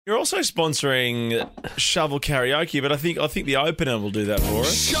You're also sponsoring Shovel Karaoke, but I think the opener will do that for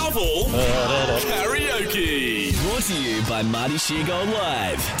us. Shovel Karaoke. Brought to you by Marty Sheargold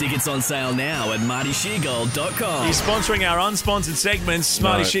Live. Tickets on sale now at martysheargold.com. He's sponsoring our unsponsored segments.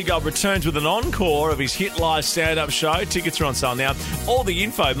 Marty Sheargold returns with an encore of his hit live stand-up show. Tickets are on sale now. All the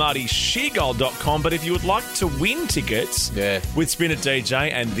info, martysheargold.com. But if you would like to win tickets with Spin It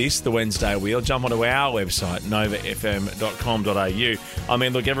DJ and the Wednesday Wheel, jump onto our website, novafm.com.au. I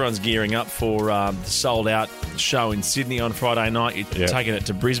mean, look, everyone's gearing up for the sold-out show in Sydney on Friday night. You're taking it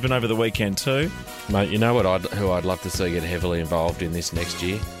to Brisbane over the weekend too. Mate, you know what? Who I'd love to see get heavily involved in this next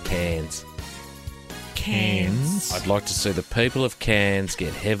year? Cairns. Cairns? I'd like to see the people of Cairns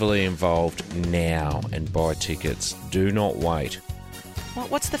get heavily involved now and buy tickets. Do not wait.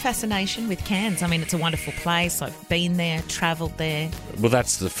 What's the fascination with Cairns? I mean, it's a wonderful place. I've been there, travelled there. Well,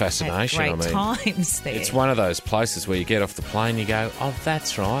 that's the fascination. Had great times there. It's one of those places where you get off the plane, you go, oh,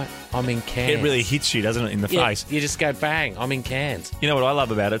 that's right, I'm in Cairns. It really hits you, doesn't it, in the face? You just go, bang, I'm in Cairns. You know what I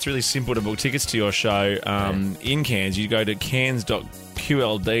love about it? It's really simple to book tickets to your show in Cairns. You go to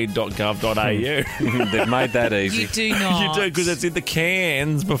cairns.qld.gov.au. They've made that easy. You do not. You do, because it's in the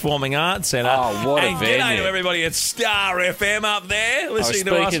Cairns Performing Arts Centre. Oh, what a venue. G'day to everybody at Star FM up there listening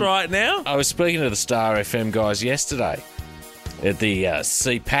to us right now. I was speaking to the Star FM guys yesterday at the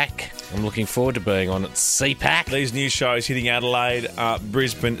CPAC. I'm looking forward to being on at CPAC. These new shows hitting Adelaide,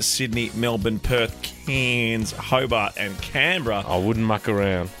 Brisbane, Sydney, Melbourne, Perth, Cairns, Hobart and Canberra. I wouldn't muck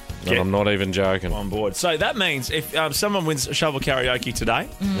around. And I'm not even joking. On board. So that means if someone wins Shovel Karaoke today,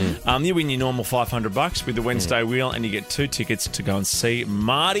 you win your normal $500 with the Wednesday Wheel, and you get 2 tickets to go and see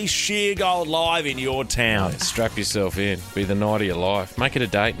Marty Sheargold live in your town. Strap yourself in. Be the night of your life. Make it a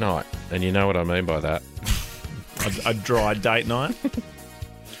date night. And you know what I mean by that. A dry date night.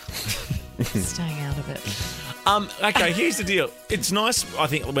 Staying out of it. Okay, here's the deal. It's nice, I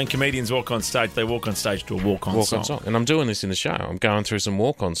think, when comedians walk on stage, they walk on stage to a walk-on song. And I'm doing this in the show. I'm going through some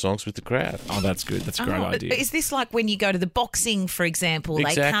walk-on songs with the crowd. Oh, that's good. That's a great idea. But is this like when you go to the boxing, for example?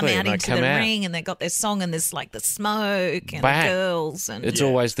 Exactly, they come out into the out. ring and they got their song and there's like the smoke and the girls. And it's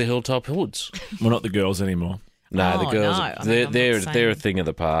always the Hilltop Hoods. Well, not the girls anymore. No, the girls, no. they're a thing of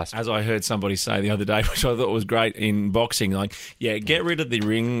the past. As I heard somebody say the other day, which I thought was great in boxing, like, get rid of the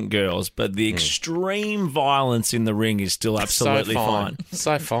ring girls, but the extreme violence in the ring is still absolutely fine.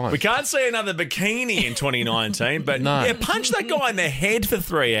 So fine. We can't see another bikini in 2019, but No. punch that guy in the head for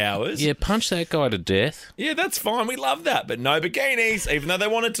 3 hours. Yeah, punch that guy to death. Yeah, that's fine. We love that. But no bikinis, even though they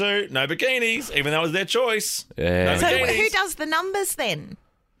wanted to. No bikinis, even though it was their choice. Yeah. No So bikinis. who does the numbers then?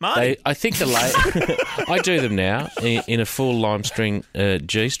 Marty. I think I do them now in a full lime string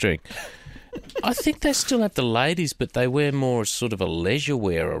G-string. I think they still have the ladies, but they wear more sort of a leisure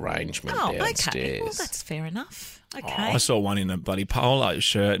wear arrangement downstairs. Okay. Well, that's fair enough. Okay. I saw one in a bloody polo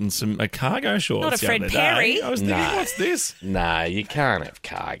shirt and a cargo shorts. Not a the Fred other Perry. day. I was thinking, No. what's this? No, you can't have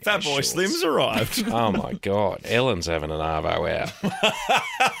cargo Fat Boy shorts. Slim's arrived. Oh, my God. Ellen's having an arvo out.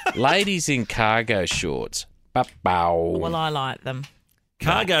 Ladies in cargo shorts. Ba-bow. Well, I like them.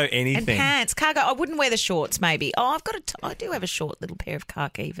 Cargo And anything. pants, cargo. I wouldn't wear the shorts. Maybe. Oh, I do have a short little pair of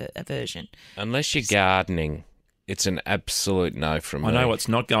khaki version. Unless you're gardening, it's an absolute no from me. I know what's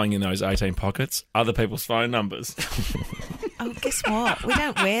not going in those 18 pockets. Other people's phone numbers. Oh, guess what? We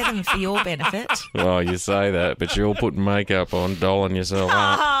don't wear them for your benefit. Oh, you say that, but you're all putting makeup on, dolling yourself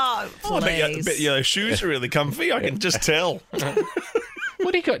up. Oh, Oh, I please. bet your shoes are really comfy. I can just tell.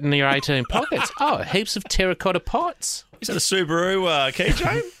 What do you got in your 18 pockets? Oh, heaps of terracotta pots. Is that a Subaru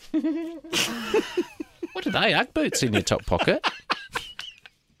keychain? What are they, Ugg boots in your top pocket?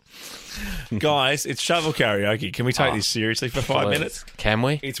 Guys, it's Shovel Karaoke. Can we take this seriously for 5 minutes? Can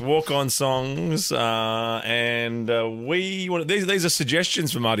we? It's walk-on songs, and we want these are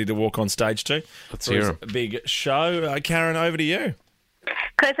suggestions for Marty to walk on stage to. Let's for hear his 'em. big show. Karen, over to you.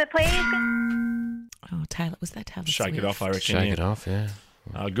 Closer, please. Oh, Taylor, was that Taylor Shake it Swift? off, I reckon. Shake yeah. it off, yeah.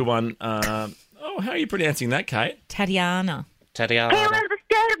 Good one. How are you pronouncing that, Kate? Tatiana. Tatiana. He was a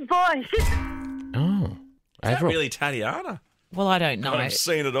scared boy. Oh. Is that Avril. really Tatiana? Well, I don't know. I've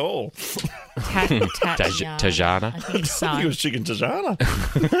seen it all. Tatiana. Tajana. I think so. I think it was Chicken Tajana.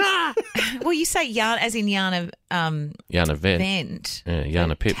 Well, you say Yana as in Yana Jana Vent. Vent. Yeah,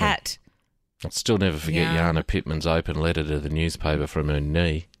 Jana Pittman. Tat. I'll still never forget Jana. Jana Pittman's open letter to the newspaper from her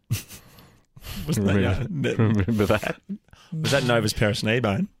knee. Wasn't that, Remember that? was that Nova's Paris knee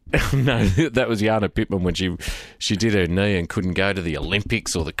bone? No, that was Jana Pittman when she did her knee and couldn't go to the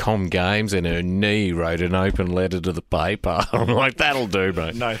Olympics or the Com Games, and her knee wrote an open letter to the paper. I'm like, that'll do,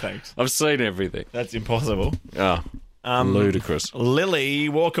 mate. No, thanks. I've seen everything. That's impossible. Oh, ludicrous. Lily,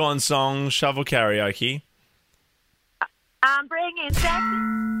 walk on song, shovel karaoke. I'm bringing sex.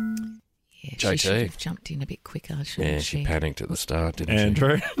 Yeah, JT. she should have jumped in a bit quicker, shouldn't Yeah, she? she panicked at the start, didn't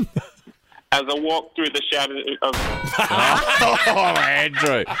Andrew. As I walk through the shadow of... she? Oh,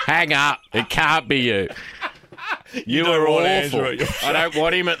 Andrew, hang up. It can't be you. You don't were want awful. Andrew at your I don't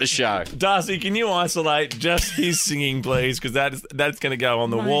want him at the show. Darcy, can you isolate just his singing, please? Because that's going to go on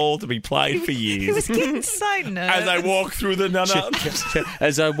the wall to be played for He years. was getting so nervous. As I walk through the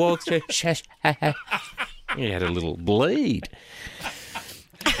As I walked through, he had a little bleed.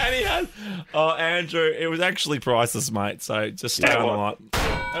 And he has. Oh, Andrew, it was actually priceless, mate. So just stay on the line.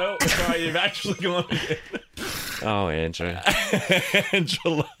 Oh, sorry, you've actually gone again. Oh, Andrew.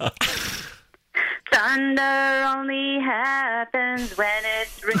 Angela. Thunder only happens when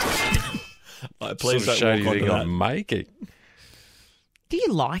it's raining. Please Sort of don't shady walk thing onto that. I'm making. Do you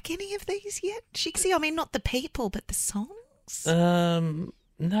like any of these yet, Shigsy? I mean, not the people, but the songs. No,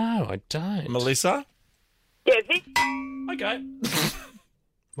 I don't. Melissa? Yes, he Okay.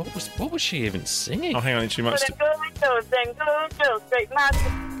 What was she even singing? Oh, hang on. She might put a good girl, straight my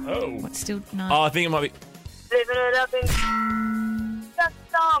Oh. What's still no? Oh, I think it might be. living it up in that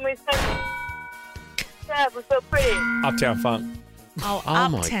song we sang. That was so pretty. Uptown Funk. Oh, Oh,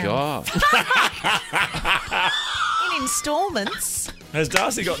 my Uptown. God. In instalments. Has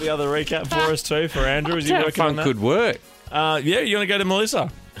Darcy got the other recap for us too for Andrew? Is he Uptown working on Funk that? could work. Yeah, you want to go to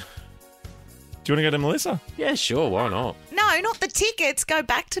Melissa? Do you want to go to Melissa? Yeah, sure, why not? No, not the tickets. Go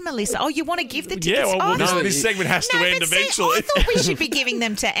back to Melissa. Oh, you want to give the tickets? Yeah, well, oh, this, no, this segment has to no, end but see, eventually. I thought we should be giving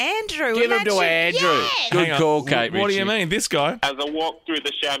them to Andrew. Give and them that to should- Andrew. Yeah. Good Hang on. call, Kate What do you Ritchie. mean? This guy? As I walk through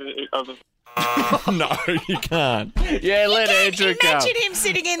the shadow of... No, you can't. Yeah, let Andrew come. Imagine him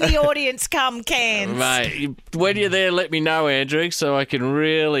sitting in the audience come cans. Mate, when you're there, let me know, Andrew, so I can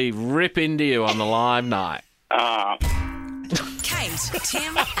really rip into you on the live night. Kate,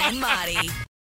 Tim, and Marty.